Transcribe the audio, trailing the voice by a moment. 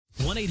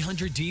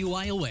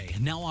1-800-DUIOA,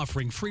 now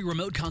offering free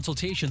remote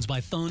consultations by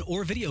phone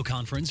or video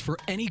conference for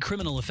any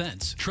criminal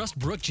offense. Trust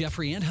Brooke,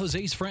 Jeffrey, and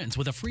Jose's friends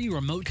with a free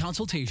remote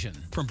consultation.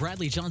 From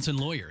Bradley Johnson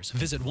Lawyers,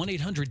 visit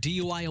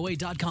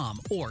 1-800-DUIOA.com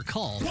or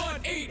call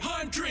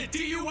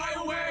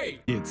 1-800-DUIOA.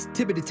 It's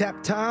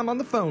tippity-tap time on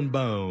the phone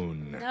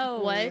bone. No.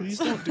 What? Please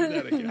don't do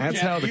that again. That's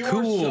how the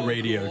cool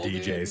radio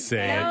DJs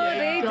say it. No,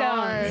 they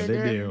Yeah, don't.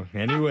 they do.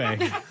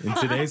 Anyway, in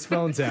today's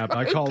phone tap,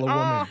 I call a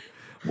woman.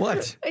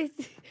 What?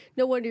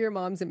 No wonder your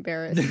mom's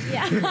embarrassed.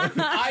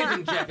 I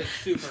think Jeff is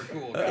super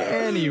cool.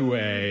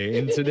 Anyway,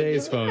 in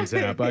today's phone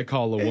tap, I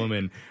call a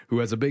woman who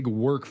has a big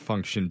work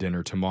function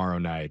dinner tomorrow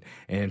night,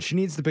 and she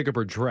needs to pick up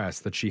her dress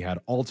that she had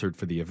altered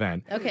for the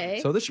event. Okay.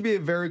 So this should be a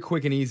very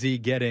quick and easy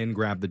get in,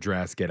 grab the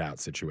dress, get out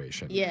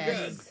situation.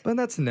 Yes. But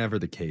that's never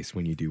the case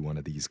when you do one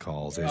of these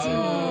calls, is it?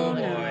 Oh,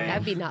 no.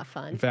 That'd be not In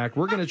fun. fact,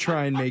 we're going to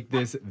try and make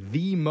this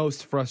the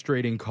most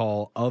frustrating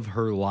call of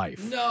her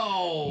life.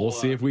 No. We'll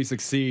see if we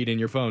succeed in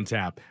your phone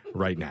tap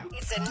right now.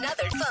 It's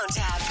another phone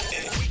tap.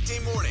 Weekday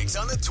mornings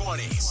on the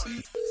 20s.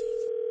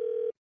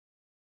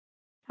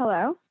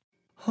 Hello.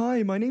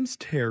 Hi, my name's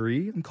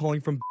Terry. I'm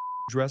calling from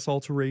Dress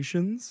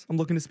Alterations. I'm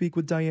looking to speak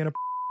with Diana.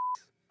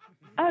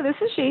 Oh, this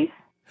is she.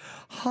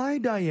 Hi,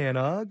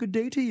 Diana. Good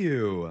day to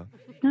you.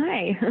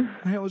 Hi.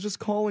 I was just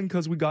calling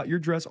because we got your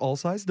dress all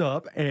sized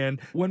up,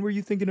 and when were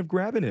you thinking of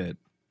grabbing it?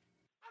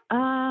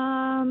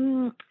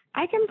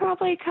 I can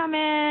probably come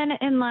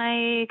in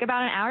like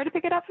about an hour to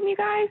pick it up from you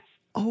guys.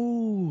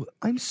 Oh,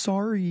 I'm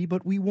sorry,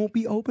 but we won't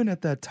be open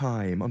at that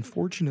time,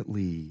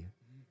 unfortunately.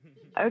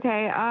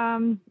 Okay.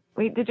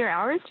 Wait, did your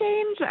hours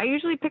change? I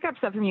usually pick up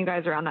stuff from you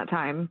guys around that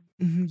time.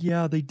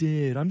 Yeah, they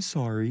did. I'm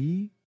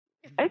sorry.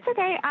 It's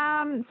okay.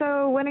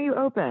 So when are you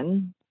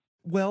open?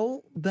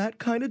 Well, that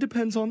kind of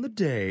depends on the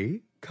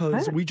day,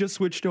 because we just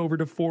switched over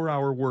to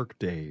 4-hour work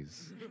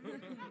days.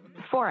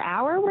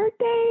 4-hour work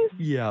days?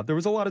 Yeah, there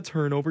was a lot of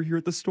turnover here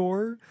at the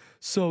store,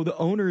 so the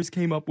owners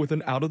came up with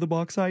an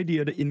out-of-the-box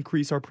idea to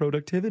increase our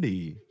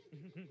productivity.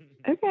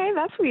 Okay,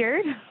 that's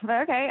weird.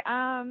 But okay.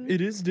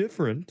 It is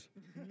different.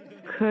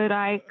 Could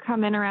I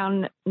come in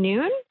around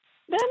noon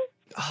then?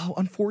 Oh,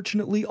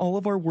 unfortunately, all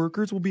of our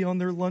workers will be on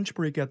their lunch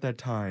break at that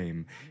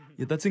time.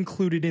 Yeah, that's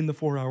included in the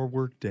 4-hour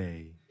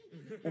workday.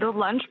 The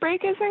lunch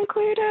break is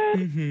included?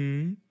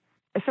 Mm-hmm.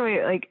 So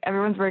wait, like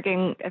everyone's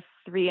working a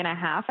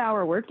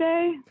 3.5-hour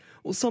workday?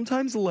 Well,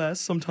 sometimes less,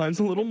 sometimes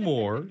a little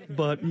more,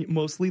 but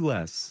mostly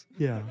less.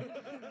 Yeah.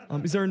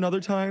 Is there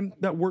another time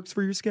that works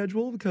for your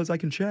schedule? Because I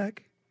can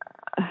check.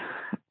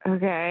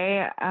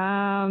 Okay.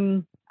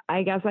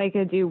 I guess I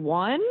could do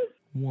 1.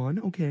 1,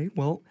 okay.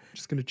 Well,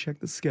 just going to check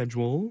the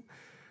schedule.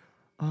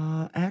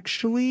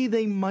 Actually,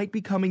 they might be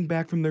coming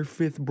back from their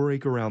 5th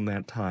break around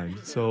that time.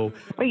 So,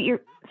 Wait, your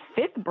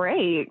 5th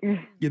break?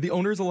 yeah, the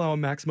owners allow a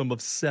maximum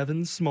of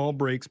 7 small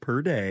breaks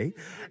per day,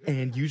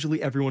 and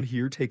usually everyone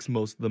here takes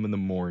most of them in the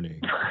morning.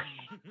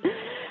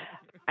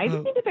 I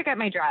just need to pick up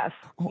my dress.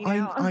 Oh, you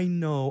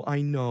know?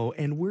 I know,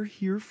 and we're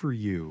here for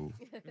you.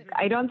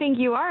 I don't think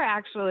you are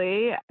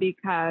actually,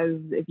 because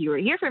if you were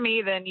here for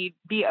me, then you'd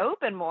be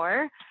open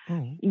more.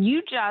 Oh,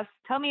 You just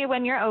tell me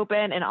when you're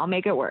open and I'll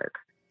make it work.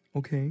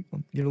 okay.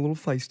 I'm getting a little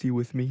feisty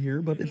with me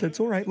here, but that's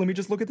all right. Let me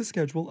just look at the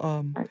schedule.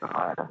 My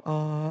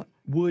God.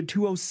 Would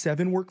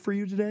 2:07 work for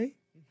you today?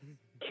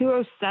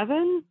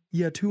 2:07?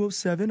 Yeah,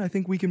 2:07. I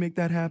think we can make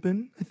that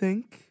happen, I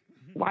think.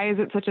 Why is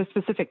it such a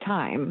specific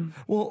time?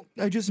 Well,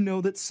 I just know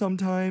that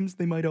sometimes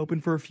they might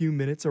open for a few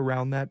minutes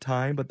around that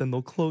time, but then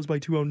they'll close by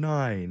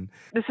 2:09.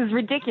 This is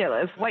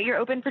ridiculous. What, you're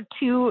open for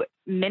 2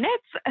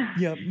 minutes?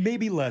 Yeah,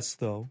 maybe less,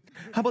 though.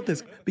 How about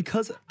this?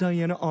 Because,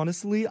 Diana,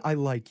 honestly, I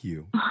like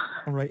you.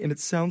 All right, and it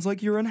sounds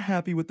like you're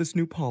unhappy with this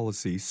new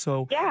policy,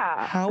 so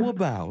Yeah. how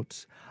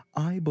about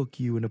I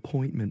book you an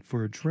appointment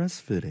for a dress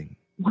fitting?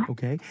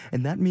 Okay?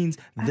 And that means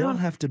they'll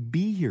have to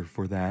be here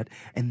for that,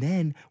 and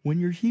then when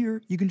you're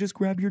here, you can just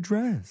grab your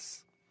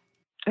dress.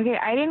 Okay,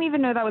 I didn't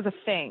even know that was a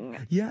thing.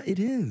 Yeah, it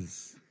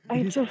is.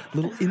 It is.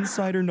 Little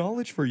insider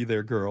knowledge for you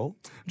there, girl.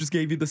 Just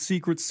gave you the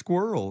secret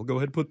squirrel. Go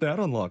ahead, put that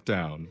on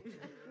lockdown.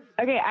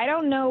 Okay, I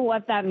don't know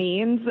what that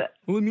means.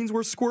 Well, it means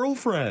we're squirrel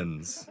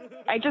friends.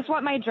 I just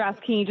want my dress.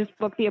 Can you just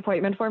book the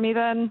appointment for me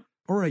then?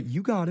 All right,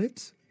 you got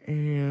it.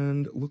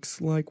 And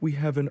looks like we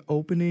have an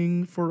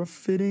opening for a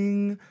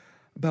fitting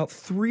about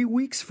 3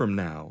 weeks from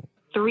now.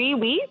 3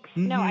 weeks?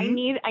 No, I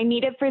Mm-hmm.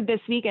 need it for this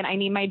weekend. I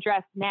need my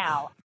dress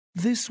now.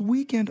 This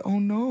weekend? Oh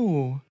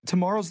no.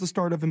 Tomorrow's the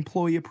start of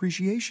Employee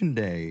Appreciation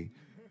Day.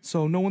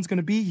 So no one's going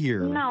to be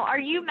here. No, are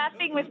you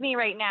messing with me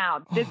right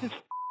now? This is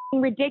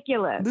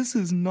ridiculous. This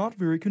is not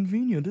very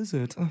convenient, is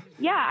it?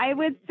 Yeah, I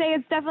would say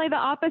it's definitely the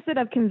opposite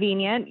of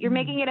convenient. You're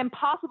making it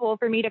impossible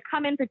for me to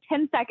come in for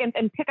 10 seconds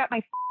and pick up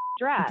my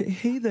dress. Okay,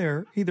 hey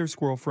there,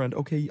 squirrel friend.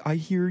 Okay, I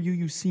hear you.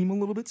 You seem a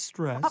little bit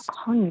stressed. Stop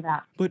calling me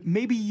that. But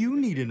maybe you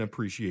need an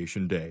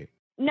appreciation day.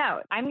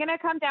 No, I'm going to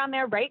come down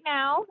there right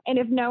now. And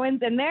if no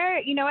one's in there,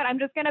 you know what? I'm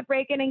just going to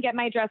break in and get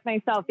my dress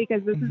myself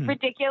because this is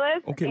ridiculous.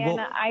 Okay, and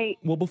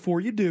well,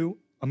 before you do,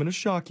 I'm going to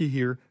shock you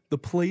here. The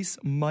place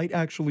might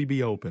actually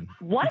be open.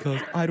 What?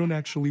 Because I don't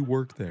actually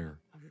work there.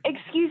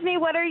 Excuse Excuse me,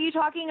 what are you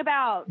talking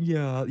about?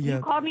 Yeah. You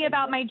called me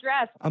about my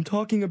dress. I'm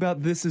talking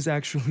about this is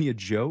actually a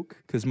joke,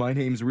 because my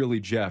name's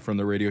really Jeff from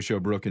the radio show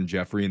Brooke and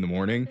Jeffrey in the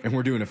Morning, and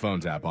we're doing a phone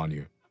tap on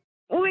you.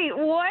 Wait,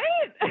 what?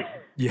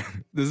 Yeah,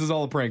 this is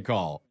all a prank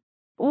call.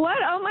 What?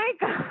 Oh my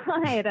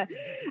God.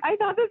 I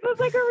thought this was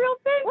like a real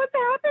thing. What's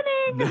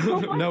happening?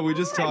 Oh my No, we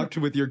just God. talked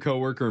with your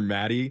coworker,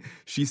 Maddie.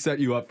 She set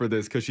you up for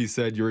this because she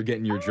said you were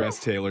getting your dress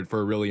tailored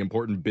for a really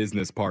important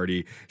business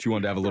party. She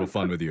wanted to have a little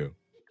fun with you.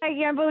 I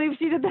can't believe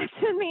she did that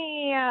to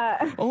me.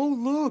 Oh,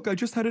 look, I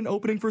just had an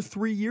opening for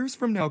 3 years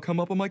from now come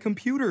up on my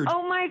computer.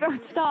 Oh my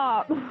God,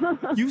 stop.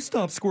 You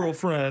stop, squirrel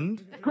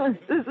friend. This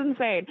is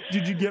insane.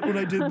 Did you get what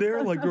I did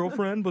there? Like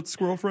girlfriend, but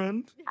squirrel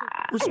friend?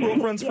 We're squirrel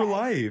friends for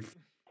life.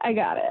 I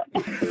got it.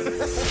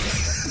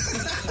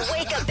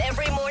 Wake up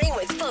every morning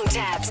with phone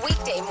taps.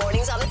 Weekday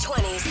mornings on the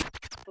 20s.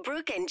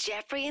 Brooke and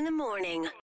Jeffrey in the Morning.